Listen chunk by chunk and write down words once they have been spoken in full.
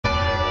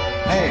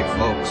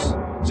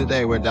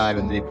today we're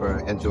diving deeper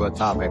into a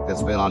topic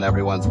that's been on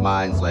everyone's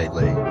minds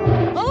lately.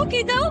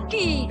 Okie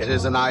dokie! It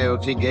is an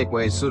IoT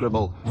gateway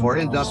suitable for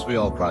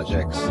industrial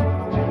projects.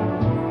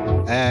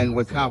 And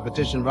with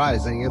competition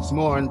rising, it's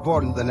more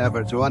important than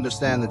ever to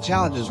understand the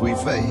challenges we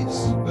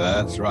face.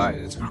 That's right.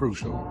 It's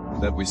crucial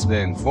that we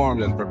stay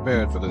informed and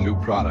prepared for the new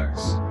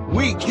products.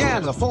 We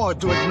can't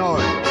afford to ignore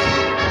it.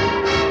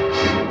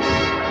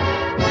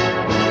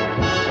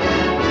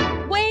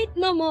 Wait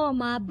no more,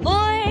 my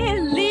boy.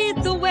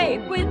 Lead the way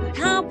with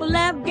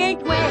Compulab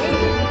Gateway.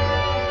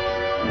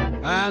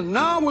 And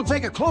now we'll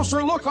take a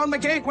closer look on the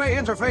gateway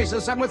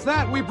interfaces, and with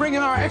that, we bring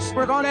in our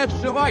expert on edge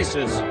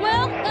devices.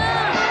 Welcome!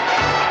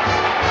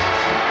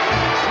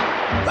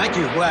 Thank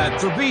you, glad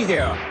to be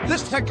here.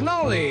 This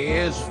technology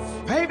is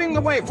paving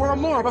the way for a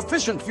more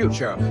efficient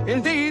future.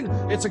 Indeed,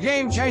 it's a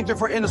game changer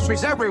for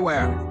industries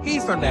everywhere.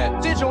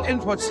 Ethernet, digital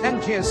inputs,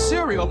 NTS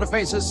serial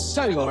interfaces,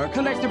 cellular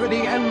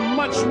connectivity, and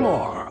much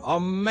more.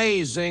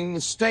 Amazing.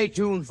 Stay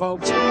tuned,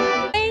 folks.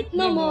 Wait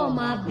no more,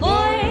 my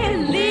boy.